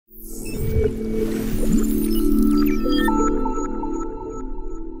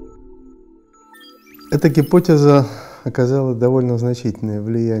Эта гипотеза оказала довольно значительное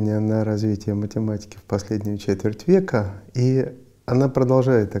влияние на развитие математики в последнюю четверть века, и она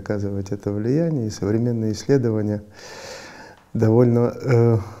продолжает оказывать это влияние, и современные исследования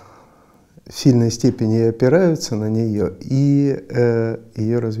довольно в сильной степени опираются на нее и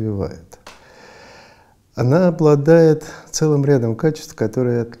ее развивают. Она обладает целым рядом качеств,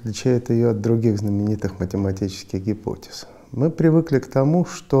 которые отличают ее от других знаменитых математических гипотез. Мы привыкли к тому,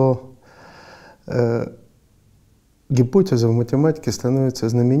 что гипотеза в математике становится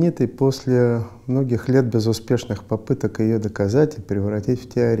знаменитой после многих лет безуспешных попыток ее доказать и превратить в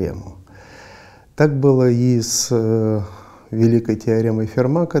теорему. Так было и с великой теоремой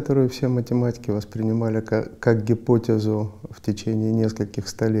Ферма, которую все математики воспринимали как гипотезу в течение нескольких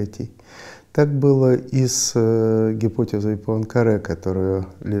столетий. Так было и с гипотезой Пуанкаре, которую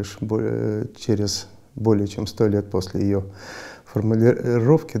лишь через более чем 100 лет после ее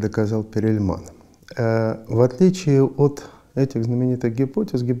формулировки доказал Перельман. В отличие от этих знаменитых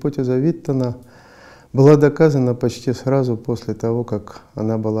гипотез, гипотеза Виттена была доказана почти сразу после того, как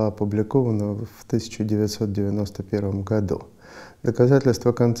она была опубликована в 1991 году.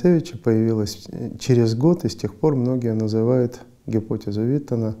 Доказательство Концевича появилось через год, и с тех пор многие называют гипотезу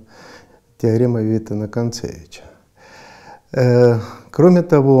Виттена теоремой Виттена-Концевича. Кроме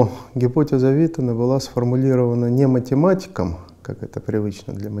того, гипотеза Виттена была сформулирована не математиком, как это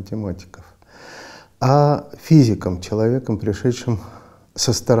привычно для математиков, а физиком, человеком, пришедшим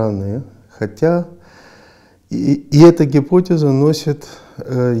со стороны, хотя и эта гипотеза носит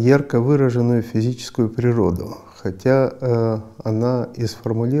ярко выраженную физическую природу, хотя она и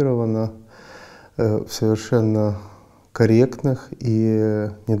сформулирована в совершенно корректных и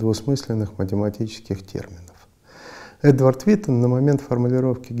недвусмысленных математических терминов. Эдвард Виттен на момент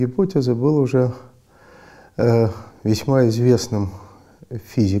формулировки гипотезы был уже весьма известным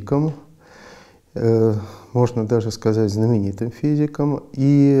физиком, можно даже сказать знаменитым физиком,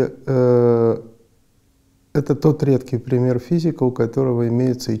 и это тот редкий пример физика, у которого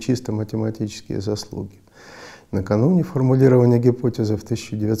имеются и чисто математические заслуги. Накануне формулирования гипотезы в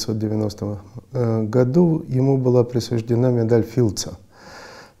 1990 году ему была присуждена медаль Филдса,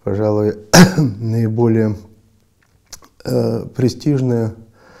 пожалуй, наиболее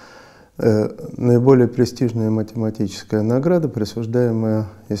престижная математическая награда, присуждаемая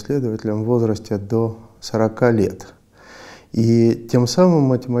исследователям в возрасте до 40 лет. И тем самым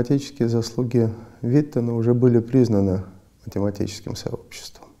математические заслуги Виттена уже были признаны математическим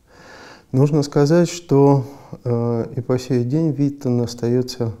сообществом. Нужно сказать, что и по сей день Виттен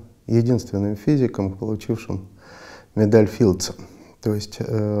остается единственным физиком, получившим медаль Филдса. То есть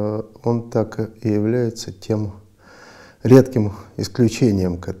он так и является тем редким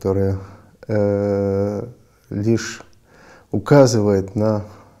исключением, которое лишь указывает на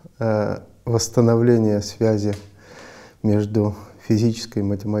восстановление связи между физической и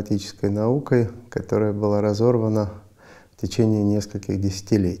математической наукой, которая была разорвана в течение нескольких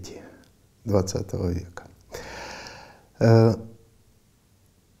десятилетий XX века.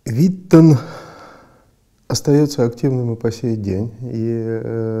 Виттен остается активным и по сей день, и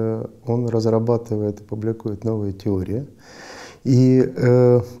он разрабатывает и публикует новые теории. И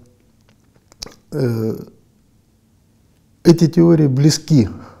эти теории близки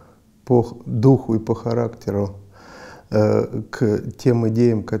по духу и по характеру к тем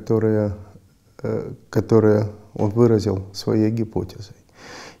идеям, которые он выразил своей гипотезой.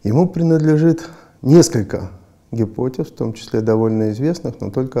 Ему принадлежит несколько гипотез, в том числе довольно известных,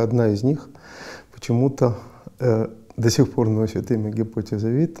 но только одна из них почему-то до сих пор носит имя гипотеза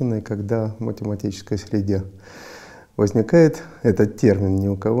Виттена, и когда в математической среде возникает этот термин, ни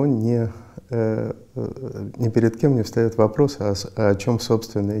у кого ни перед кем не встает вопрос, о чем,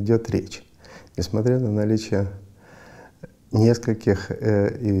 собственно, идет речь, несмотря на наличие нескольких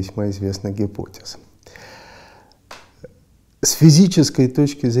и весьма известных гипотез. С физической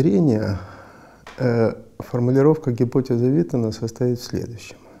точки зрения формулировка гипотезы Виттена состоит в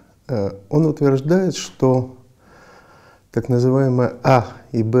следующем. Он утверждает, что так называемые А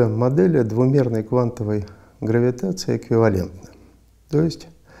и Б модели двумерной квантовой гравитации эквивалентны, то есть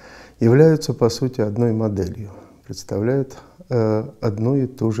являются по сути одной моделью, представляют одну и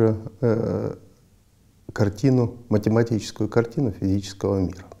ту же картину, математическую картину физического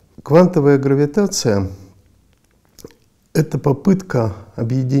мира. Квантовая гравитация — это попытка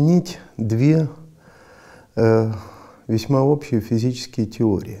объединить две весьма общие физические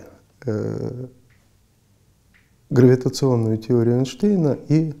теории. Гравитационную теорию Эйнштейна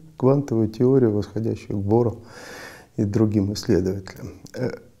и квантовую теорию, восходящую к Бору и другим исследователям.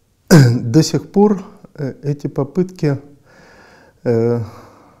 До сих пор эти попытки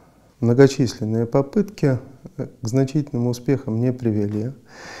многочисленные попытки к значительным успехам не привели.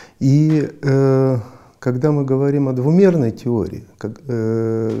 И когда мы говорим о двумерной теории,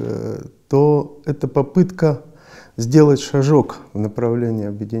 то это попытка сделать шажок в направлении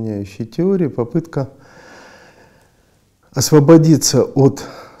объединяющей теории, попытка освободиться от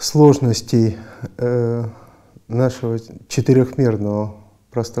сложностей нашего четырехмерного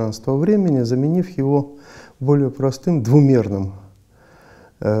пространства-времени, заменив его более простым двумерным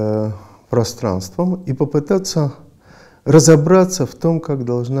пространством и попытаться разобраться в том, как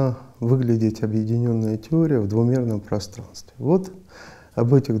должна выглядеть объединенная теория в двумерном пространстве. Вот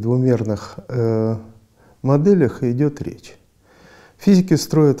об этих двумерных моделях и идет речь. Физики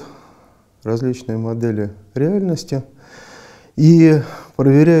строят различные модели реальности и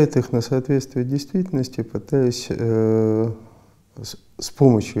проверяют их на соответствие действительности, пытаясь с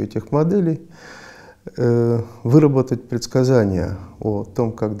помощью этих моделей выработать предсказания о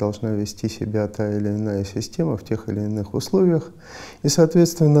том, как должна вести себя та или иная система в тех или иных условиях. И,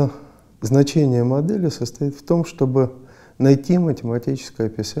 соответственно, значение модели состоит в том, чтобы найти математическое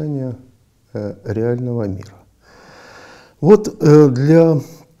описание реального мира. Вот для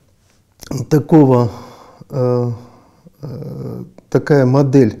такая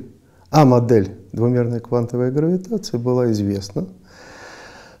модель, модель двумерной квантовой гравитации была известна.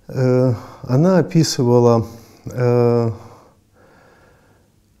 Она описывала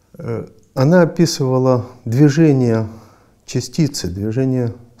движение частицы,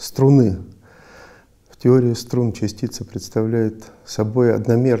 движение струны. В теории струн частица представляет собой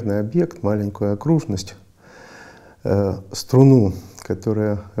одномерный объект, маленькую окружность, струну,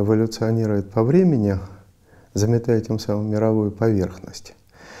 которая эволюционирует по времени, заметая тем самым мировую поверхность.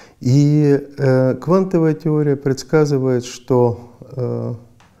 И квантовая теория предсказывает, что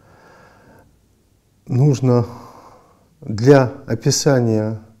нужно для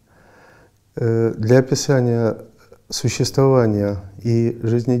описания существования и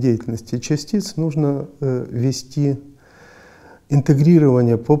жизнедеятельности частиц нужно ввести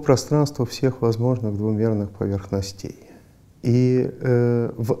интегрирование по пространству всех возможных двумерных поверхностей. И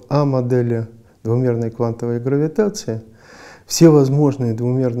в А-модели двумерной квантовой гравитации все возможные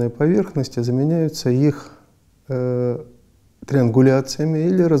двумерные поверхности заменяются их триангуляциями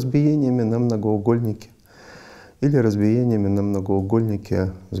или разбиениями на многоугольники, или разбиениями на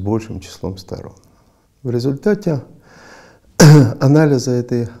многоугольники с большим числом сторон. В результате анализа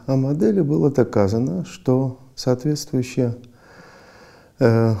этой А-модели было доказано, что соответствующие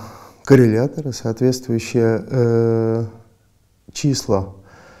корреляторы, соответствующие числа,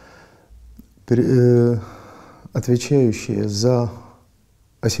 отвечающие за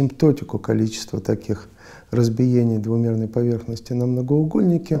асимптотику количества таких разбиений двумерной поверхности на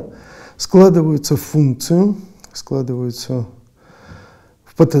многоугольники, складываются в функцию, складываются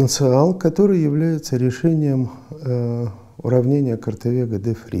в потенциал, который является решением уравнения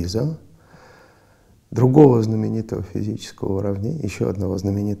Кортевега-де Фриза, другого знаменитого физического уравнения, еще одного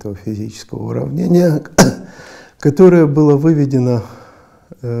знаменитого физического уравнения, которое было выведено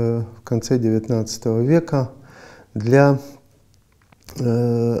в конце XIX века для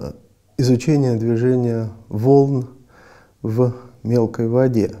изучения движения волн в мелкой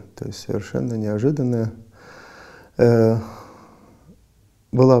воде. То есть совершенно неожиданная,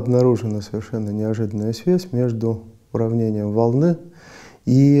 была обнаружена совершенно неожиданная связь между уравнением волны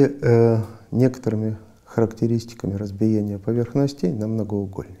и некоторыми характеристиками разбиения поверхностей на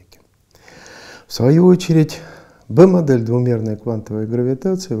многоугольники. В свою очередь, Б-модель двумерной квантовой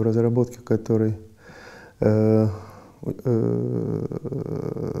гравитации, в разработке которой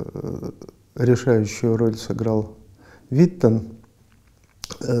решающую роль сыграл Виттен,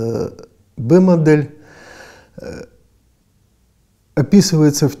 Б-модель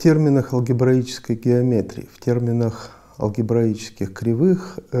описывается в терминах алгебраической геометрии, в терминах алгебраических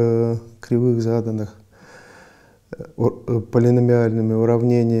кривых, кривых заданных полиномиальными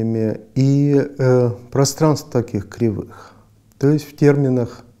уравнениями и пространств таких кривых, то есть в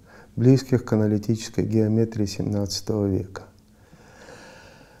терминах, близких к аналитической геометрии XVII века.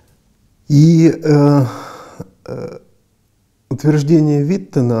 И утверждение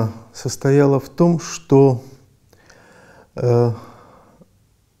Виттена состояло в том, что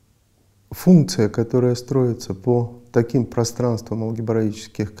функция, которая строится по таким пространствам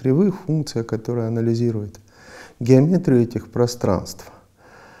алгебраических кривых, функция, которая анализирует геометрию этих пространств,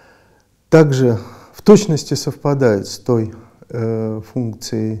 также в точности совпадает с той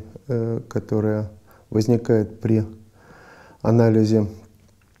функцией, которая возникает при анализе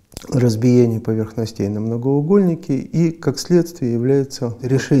разбиений поверхностей на многоугольники и, как следствие, является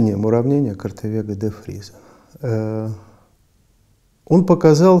решением уравнения Кортевега-де Фриза. Он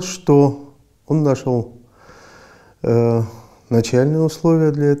показал, что он нашел начальные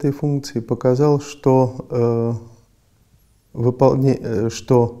условия для этой функции, показал, что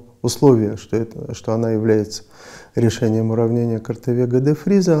условие, что она является решением уравнения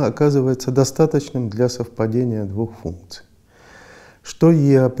Картевега-де-Фриза, оказывается достаточным для совпадения двух функций, что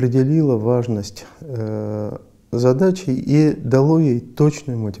и определило важность задачи и дало ей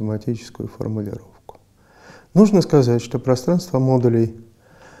точную математическую формулировку. Нужно сказать, что пространство модулей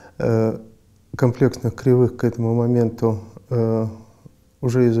комплексных кривых к этому моменту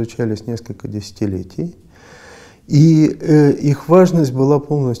уже изучались несколько десятилетий, и их важность была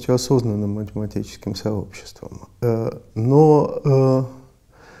полностью осознанным математическим сообществом. Но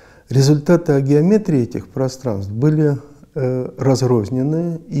результаты геометрии этих пространств были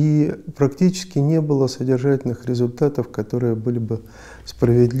разрознены, и практически не было содержательных результатов, которые были бы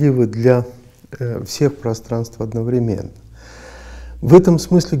справедливы для всех пространств одновременно. В этом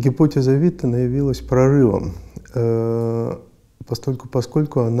смысле гипотеза Виттена явилась прорывом,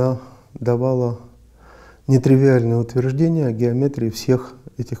 поскольку она давала нетривиальное утверждение о геометрии всех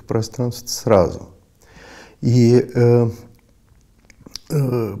этих пространств сразу. И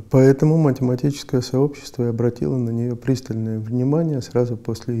поэтому математическое сообщество обратило на нее пристальное внимание сразу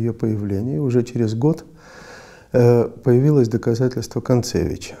после ее появления. И уже через год появилось доказательство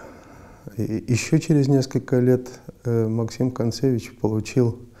Концевича. И еще через несколько лет Максим Концевич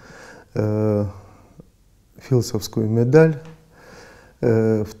получил филдсовскую медаль,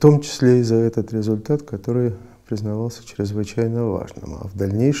 в том числе и за этот результат, который признавался чрезвычайно важным. А в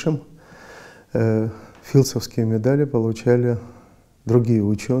дальнейшем филдсовские медали получали другие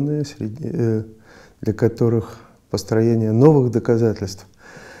ученые, для которых построение новых доказательств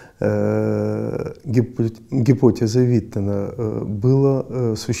гипотезы Виттена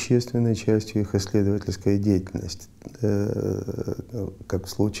было существенной частью их исследовательской деятельности, как в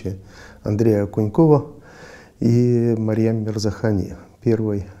случае Андрея Окунькова и Марьям Мирзахани,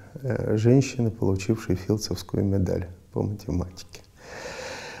 первой женщины, получившей филдсовскую медаль по математике.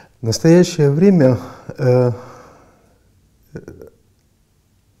 В настоящее время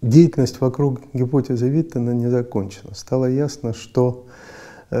деятельность вокруг гипотезы Виттена не закончена. Стало ясно, что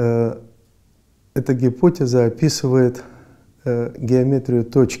эта гипотеза описывает геометрию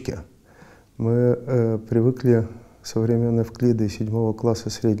точки. Мы привыкли со времен Евклида и 7 класса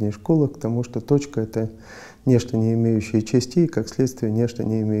средней школы к тому, что точка — это нечто, не имеющее частей, как следствие, нечто,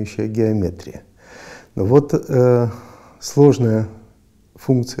 не имеющее геометрии. Но вот сложная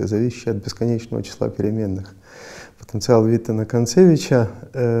функция, зависящая от бесконечного числа переменных, потенциал Виттена-Концевича,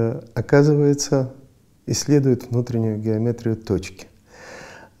 оказывается, исследует внутреннюю геометрию точки.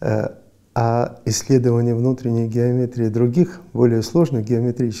 А исследование внутренней геометрии других, более сложных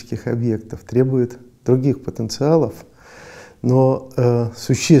геометрических объектов требует других потенциалов, но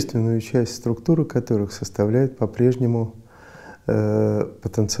существенную часть структуры которых составляет по-прежнему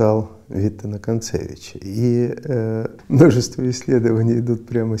потенциал Виттена-Концевича. И множество исследований идут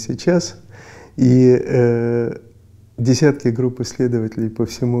прямо сейчас, и десятки групп исследователей по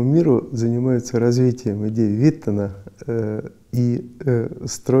всему миру занимаются развитием идей Виттена и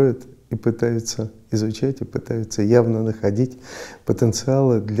строят и пытаются изучать, и пытаются явно находить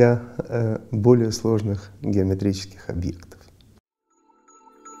потенциалы для более сложных геометрических объектов.